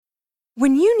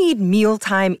When you need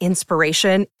mealtime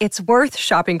inspiration, it's worth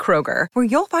shopping Kroger, where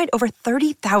you'll find over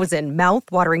 30,000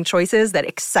 mouth-watering choices that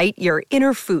excite your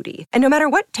inner foodie. And no matter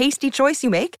what tasty choice you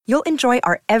make, you'll enjoy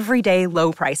our everyday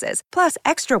low prices, plus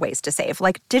extra ways to save,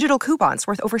 like digital coupons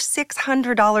worth over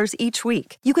 $600 each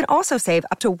week. You can also save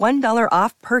up to $1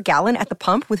 off per gallon at the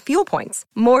pump with fuel points.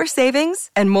 More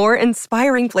savings and more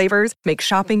inspiring flavors make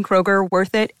shopping Kroger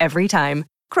worth it every time.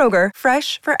 Kroger,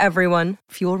 fresh for everyone.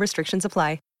 Fuel restrictions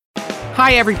apply.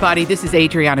 Hi, everybody. This is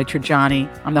Adriana Trajani.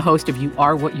 I'm the host of You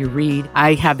Are What You Read.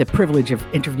 I have the privilege of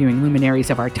interviewing luminaries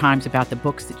of our times about the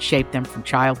books that shaped them from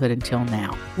childhood until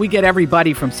now. We get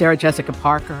everybody from Sarah Jessica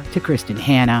Parker to Kristen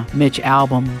Hanna, Mitch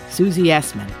Albom, Susie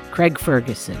Essman, Craig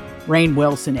Ferguson, Rainn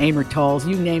Wilson, Amor Tolls,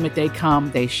 you name it, they come,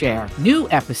 they share. New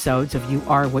episodes of You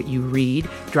Are What You Read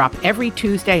drop every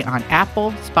Tuesday on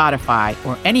Apple, Spotify,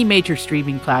 or any major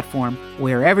streaming platform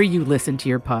wherever you listen to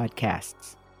your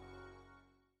podcasts.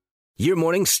 Your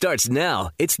morning starts now.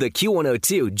 It's the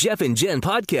Q102 Jeff and Jen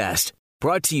podcast,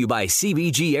 brought to you by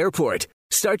CBG Airport.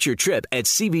 Start your trip at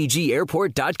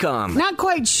CBGAirport.com. Not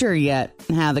quite sure yet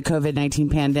how the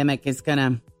COVID-19 pandemic is going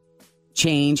to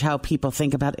change how people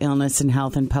think about illness and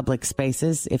health in public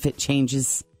spaces, if it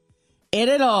changes it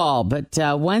at all. But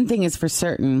one thing is for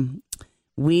certain,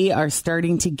 we are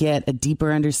starting to get a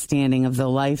deeper understanding of the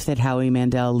life that Howie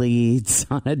Mandel leads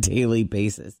on a daily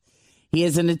basis. He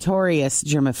is a notorious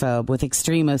germaphobe with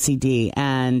extreme OCD,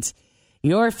 and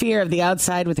your fear of the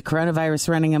outside with the coronavirus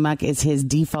running amok is his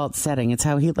default setting. It's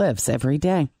how he lives every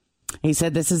day. He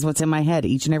said, "This is what's in my head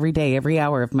each and every day, every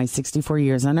hour of my 64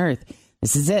 years on Earth.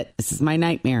 This is it. This is my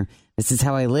nightmare. This is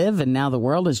how I live, and now the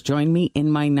world has joined me in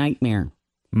my nightmare."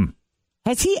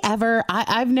 Has he ever...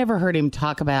 I've never heard him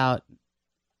talk about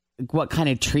what kind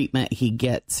of treatment he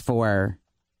gets for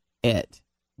it.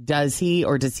 Does he,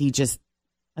 or does he just...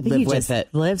 I think he just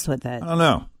lives with it. I don't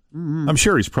know. Mm-hmm. I'm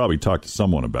sure he's probably talked to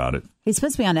someone about it. He's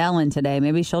supposed to be on Ellen today.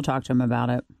 Maybe she'll talk to him about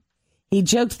it. He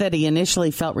joked that he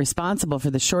initially felt responsible for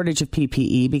the shortage of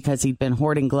PPE because he'd been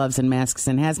hoarding gloves and masks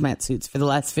and hazmat suits for the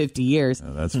last 50 years.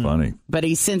 Oh, that's funny. But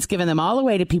he's since given them all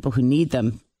away to people who need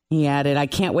them. He added, "I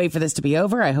can't wait for this to be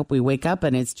over. I hope we wake up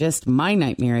and it's just my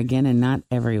nightmare again and not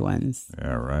everyone's."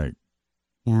 Yeah, right.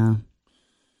 Yeah.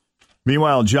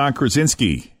 Meanwhile, John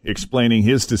Krasinski explaining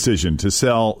his decision to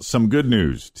sell some good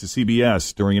news to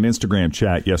CBS during an Instagram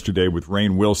chat yesterday with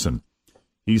Rainn Wilson.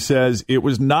 He says it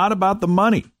was not about the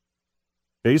money.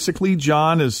 Basically, he's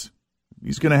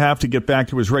going to have to get back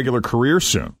to his regular career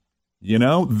soon. You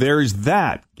know, there's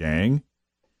that, gang.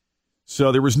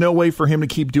 So there was no way for him to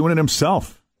keep doing it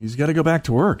himself. He's got to go back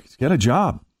to work. He's got a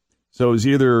job. So it's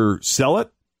either sell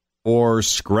it or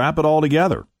scrap it all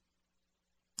together.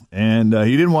 And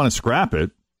he didn't want to scrap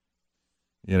it.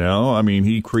 You know, I mean,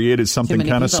 he created something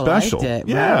kind of special. Liked it.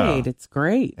 Yeah. Right. It's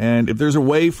great. And if there's a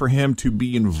way for him to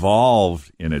be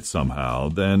involved in it somehow,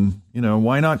 then, you know,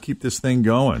 why not keep this thing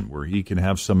going where he can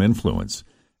have some influence?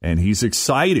 And he's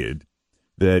excited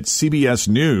that CBS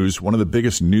News, one of the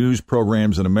biggest news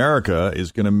programs in America,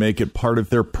 is going to make it part of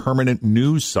their permanent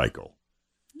news cycle.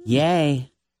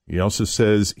 Yay. He also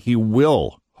says he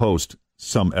will host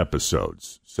some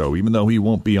episodes. So even though he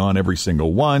won't be on every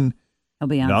single one, he'll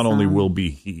be on not some. only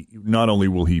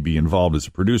will he be involved as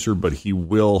a producer, but he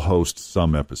will host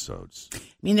some episodes. I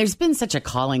mean, there's been such a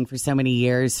calling for so many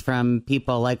years from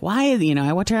people like, why, you know,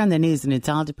 I watch her on the news and it's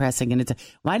all depressing, and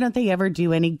why don't they ever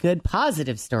do any good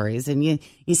positive stories? And you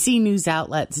see news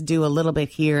outlets do a little bit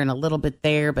here and a little bit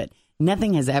there, but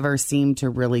nothing has ever seemed to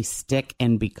really stick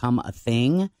and become a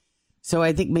thing. So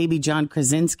I think maybe John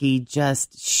Krasinski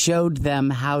just showed them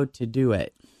how to do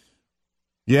it.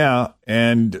 Yeah,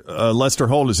 and Lester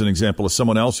Holt is an example of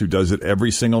someone else who does it every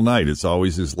single night. It's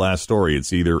always his last story.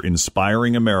 It's either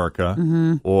inspiring America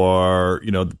or,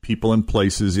 you know, the people and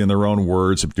places in their own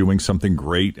words of doing something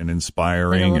great and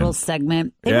inspiring. Like a little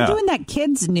segment. They were doing that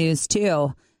kids news,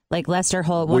 too. Like Lester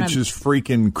Holt. Which is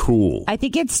freaking cool. I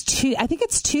think it's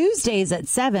Tuesdays at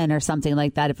 7 or something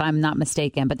like that, if I'm not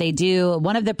mistaken. But they do.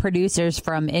 One of the producers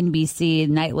from NBC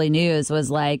Nightly News was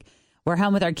like, we're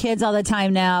home with our kids all the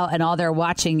time now, and all they're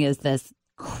watching is this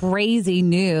crazy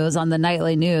news on the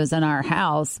nightly news in our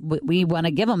house. We want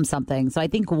to give them something. So I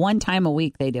think one time a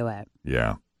week they do it.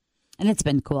 Yeah. And it's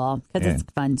been cool because it's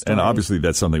fun stories. And obviously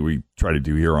that's something we try to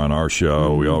do here on our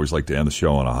show. We always like to end the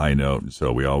show on a high note. And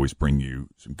so we always bring you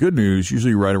some good news,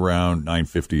 usually right around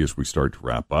 9:50 as we start to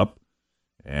wrap up.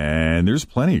 And there's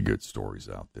plenty of good stories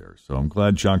out there. So I'm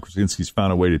glad John Krasinski's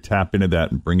found a way to tap into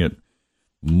that and bring it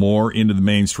more into the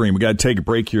mainstream. We got to take a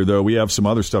break here, though. We have some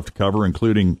other stuff to cover,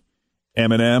 including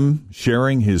Eminem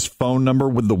sharing his phone number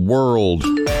with the world.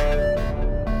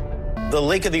 the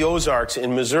Lake of the Ozarks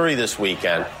in Missouri this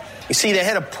weekend. You see, they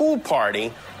had a pool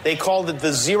party. They called it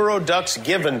the Zero Ducks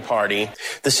Given Party.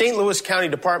 The St. Louis County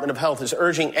Department of Health is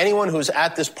urging anyone who's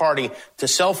at this party to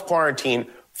self-quarantine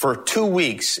for 2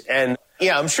 weeks. And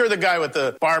yeah, I'm sure the guy with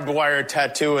the barbed wire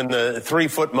tattoo and the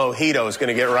 3-foot mojito is going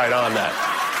to get right on that.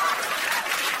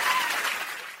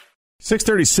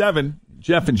 6:37,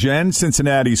 Jeff and Jen,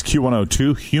 Cincinnati's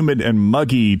Q102. Humid and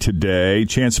muggy today.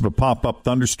 Chance of a pop-up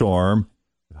thunderstorm.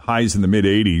 Highs in the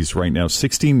mid-80s right now.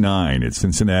 69 at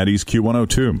Cincinnati's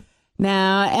Q102.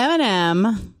 Now,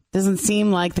 Eminem doesn't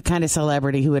seem like the kind of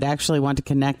celebrity who would actually want to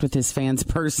connect with his fans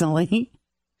personally.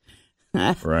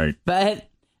 Right. But,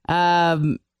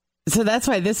 so that's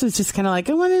why this was just kind of like,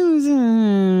 I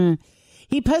wonder.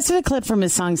 He posted a clip from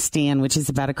his song Stan, which is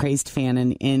about a crazed fan,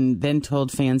 and then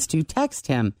told fans to text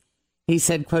him. He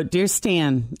said, quote, "Dear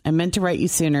Stan, I meant to write you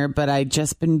sooner, but I'd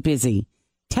just been busy.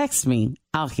 Text me.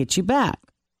 I'll hit you back."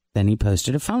 Then he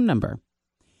posted a phone number.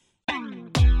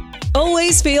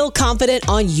 Always feel confident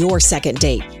on your second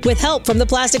date. With help from the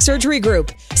Plastic Surgery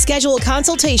Group. Schedule a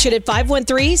consultation at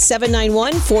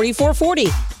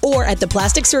 513-791-4440 or at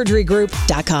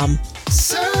theplasticsurgerygroup.com.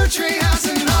 Surgery has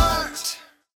an art.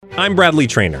 I'm Bradley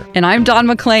Trainer. And I'm Don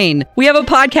McClain. We have a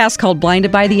podcast called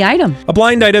Blinded by the Item. A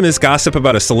blind item is gossip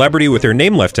about a celebrity with their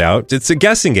name left out. It's a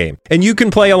guessing game, and you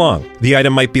can play along. The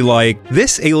item might be like,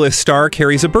 this A-list star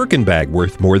carries a Birkin bag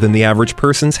worth more than the average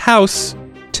person's house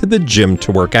to the gym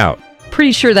to work out.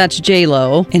 Pretty sure that's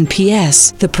J-Lo. And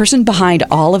P.S. the person behind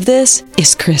all of this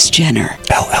is Kris Jenner,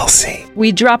 LLC.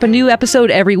 We drop a new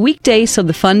episode every weekday so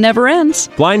the fun never ends.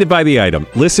 Blinded by the Item.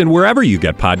 Listen wherever you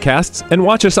get podcasts and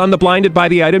watch us on the Blinded by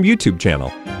the Item YouTube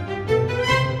channel.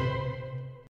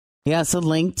 He also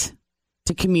linked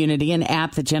to Community, an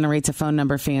app that generates a phone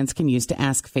number fans can use to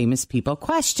ask famous people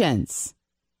questions.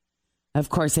 Of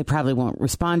course, they probably won't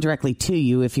respond directly to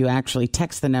you. If you actually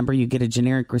text the number, you get a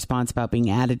generic response about being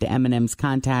added to Eminem's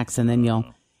contacts, and then you'll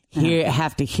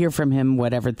have to hear from him,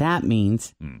 whatever that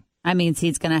means. That means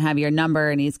he's going to have your number,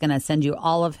 and he's going to send you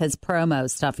all of his promo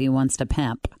stuff he wants to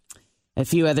pimp. A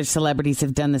few other celebrities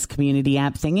have done this Community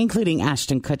app thing, including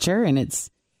Ashton Kutcher, and it's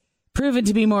proven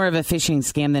to be more of a phishing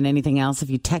scam than anything else. If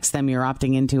you text them, you're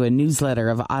opting into a newsletter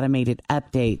of automated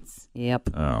updates. Yep.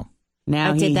 Oh.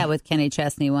 Now I did that with Kenny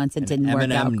Chesney once. It didn't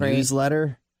work out great.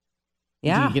 Newsletter?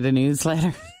 Yeah. Did you get a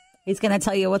newsletter? He's going to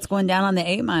tell you what's going down on the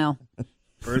 8 Mile.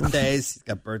 Birthdays. He's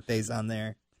got birthdays on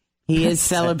there. He is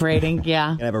celebrating,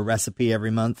 yeah. Gonna have a recipe every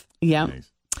month. Yeah.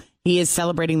 Nice. He is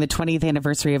celebrating the 20th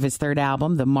anniversary of his third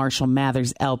album, the Marshall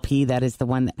Mathers LP. That is the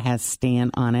one that has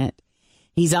Stan on it.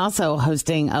 He's also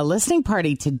hosting a listening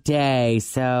party today.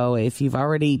 So if you've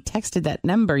already texted that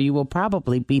number, you will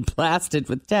probably be blasted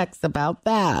with texts about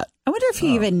that. I wonder if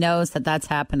he even knows that that's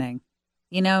happening.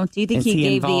 You know, do you think Is he he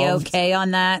gave involved? the okay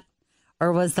on that?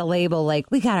 Or was the label like,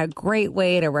 we got a great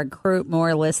way to recruit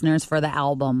more listeners for the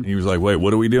album? He was like, wait,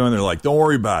 what are we doing? They're like, don't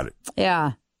worry about it.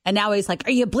 Yeah. And now he's like,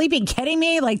 are you bleeping kidding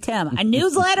me? Like, Tim, a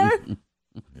newsletter?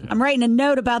 I'm writing a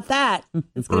note about that.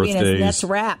 It's going to be in his next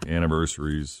rap.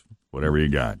 Anniversaries, whatever you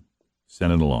got.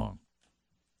 Send it along.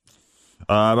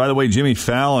 By the way, Jimmy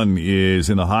Fallon is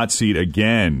in the hot seat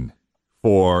again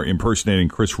for impersonating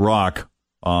Chris Rock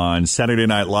on Saturday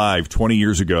Night Live 20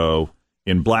 years ago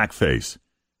in blackface.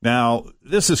 Now,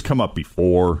 this has come up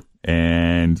before,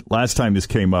 and last time this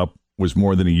came up was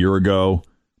more than a year ago,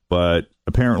 but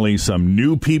apparently some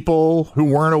new people who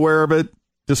weren't aware of it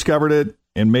discovered it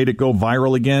and made it go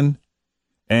viral again.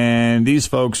 And these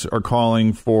folks are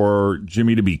calling for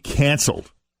Jimmy to be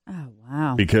canceled. Oh,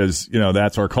 wow. Because, you know,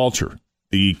 that's our culture,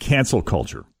 the cancel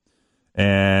culture.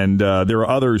 And there are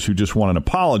others who just want an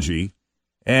apology.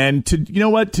 And to you know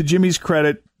what? To Jimmy's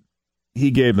credit, he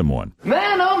gave them one.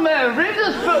 Man, oh man, read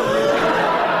this book.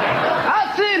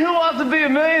 I've seen Who Wants to Be a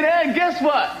Millionaire, and guess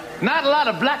what? Not a lot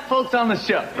of black folks on the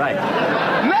show. Right.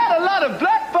 Not a lot of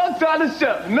black folks on the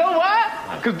show. You know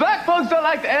why? Because black folks don't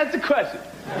like to answer questions.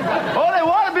 Oh, they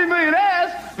want to be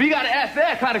millionaires, but you got to ask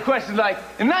that kind of questions like,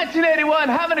 in 1981,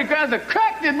 how many grams of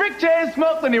crack did Rick James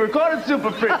smoke when he recorded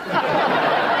Super Freak?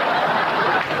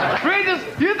 Regis,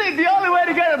 you think the only way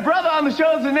to get a brother on the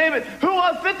show is to name it Who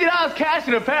Wants $50 Cash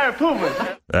and a Pair of Pumas?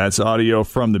 That's audio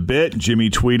from the bit. Jimmy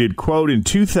tweeted, quote, in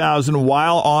 2000,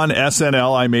 while on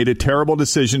SNL, I made a terrible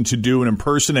decision to do an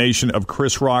impersonation of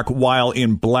Chris Rock while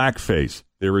in blackface.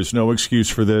 There is no excuse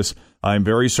for this. I'm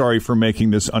very sorry for making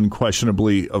this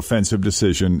unquestionably offensive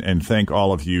decision, and thank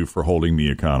all of you for holding me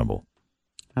accountable.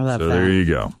 I love that. So there you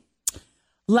go.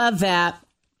 Love that.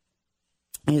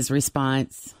 His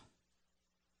response.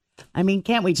 I mean,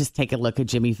 can't we just take a look at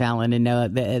Jimmy Fallon and know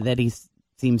that he's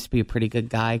seems to be a pretty good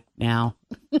guy now.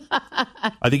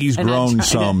 I think he's grown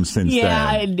some since then.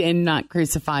 Yeah, and not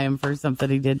crucify him for something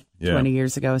he did 20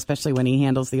 years ago, especially when he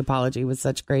handles the apology with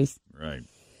such grace. Right.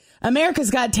 America's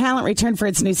Got Talent returned for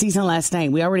its new season last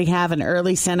night. We already have an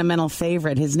early sentimental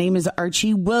favorite. His name is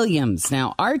Archie Williams.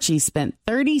 Now, Archie spent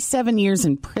 37 years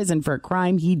in prison for a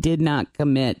crime he did not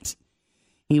commit.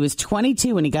 He was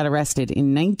 22 when he got arrested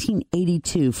in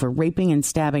 1982 for raping and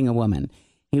stabbing a woman.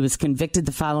 He was convicted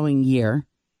the following year,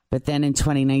 but then in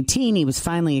 2019, he was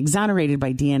finally exonerated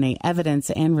by DNA evidence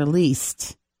and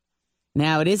released.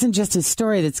 Now, it isn't just his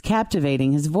story that's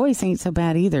captivating. His voice ain't so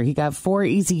bad either. He got 4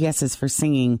 easy guesses for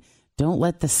singing Don't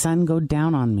Let the Sun Go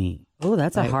Down on Me. Oh,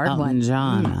 that's a hard Elton one.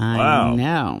 John. I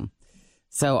know.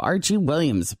 So Archie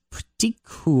Williams, pretty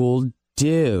cool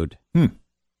dude.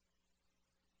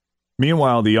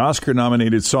 Meanwhile, the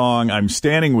Oscar-nominated song I'm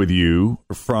Standing With You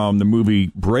from the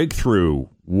movie Breakthrough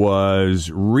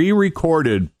was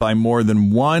re-recorded by more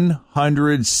than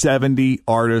 170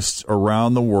 artists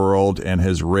around the world and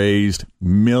has raised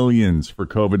millions for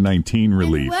COVID-19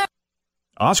 relief.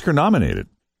 Oscar-nominated.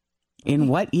 In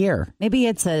what year? Maybe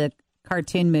it's a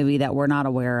cartoon movie that we're not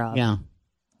aware of. Yeah,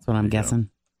 that's what I'm guessing.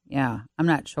 Yeah, I'm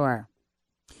not sure.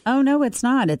 Oh, no, it's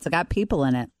not. It's got people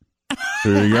in it.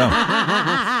 There you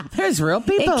go. There's real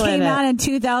people in it. It came out in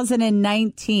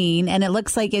 2019, and it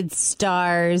looks like it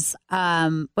stars,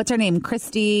 what's her name?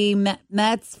 Christy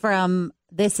Metz from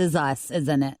This Is Us,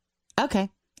 isn't it? Okay.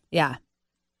 Yeah.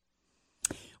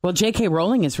 Well, J.K.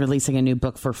 Rowling is releasing a new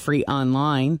book for free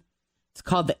online. It's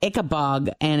called The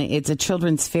Ichabod, and it's a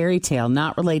children's fairy tale,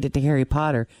 not related to Harry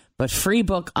Potter, but free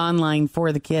book online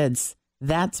for the kids.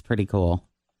 That's pretty cool.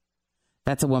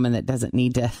 That's a woman that doesn't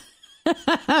need to...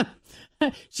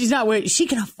 She's not. She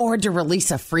can afford to release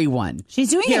a free one.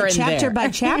 She's doing it chapter by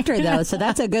chapter, though, so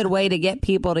that's a good way to get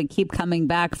people to keep coming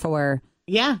back for,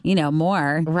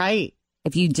 more. Right.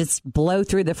 If you just blow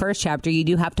through the first chapter, you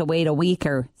do have to wait a week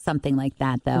or something like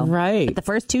that, though. Right. But the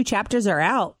first 2 chapters are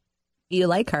out. You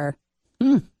like her.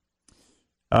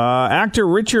 Actor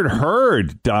Richard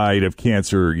Hurd died of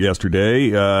cancer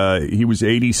yesterday. He was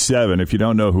 87. If you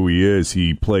don't know who he is,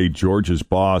 he played George's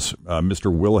boss,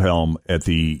 Mr. Wilhelm, at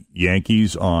the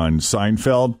Yankees on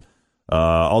Seinfeld.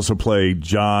 Also played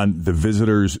John, the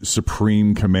Visitor's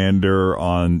Supreme Commander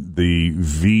on the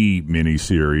V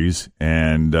miniseries.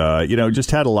 And,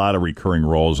 just had a lot of recurring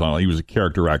roles on. He was a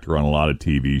character actor on a lot of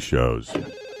TV shows.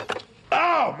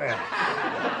 Oh, man.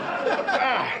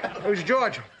 Who's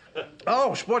George?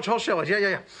 Oh, Sports Wholesalers.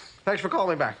 Yeah. Thanks for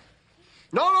calling me back.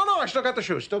 No. I still got the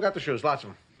shoes. Lots of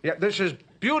them. Yeah, this is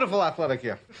beautiful athletic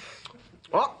gear.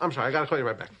 Oh, I'm sorry. I got to call you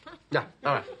right back. Yeah,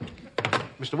 all right.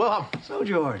 Mr. Wilhelm. So,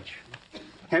 George,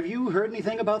 have you heard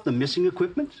anything about the missing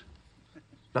equipment?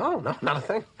 No, not a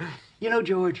thing. You know,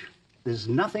 George, there's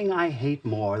nothing I hate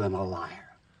more than a liar.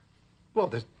 Well,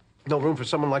 there's no room for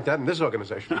someone like that in this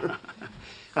organization.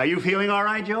 Are you feeling all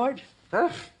right, George?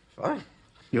 Fine.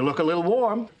 You look a little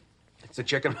warm. It's a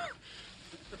chicken.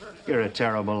 You're a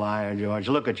terrible liar, George.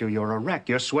 Look at you. You're a wreck.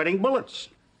 You're sweating bullets.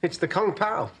 It's the Kung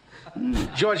Pao.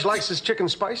 George likes his chicken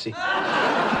spicy.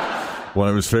 One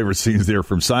of his favorite scenes there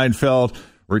from Seinfeld.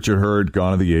 Richard Hurd,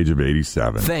 gone at the age of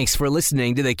 87. Thanks for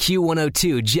listening to the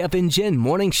Q102 Jeff and Jen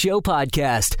Morning Show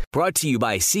podcast. Brought to you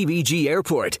by CBG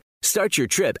Airport. Start your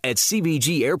trip at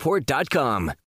CBGAirport.com.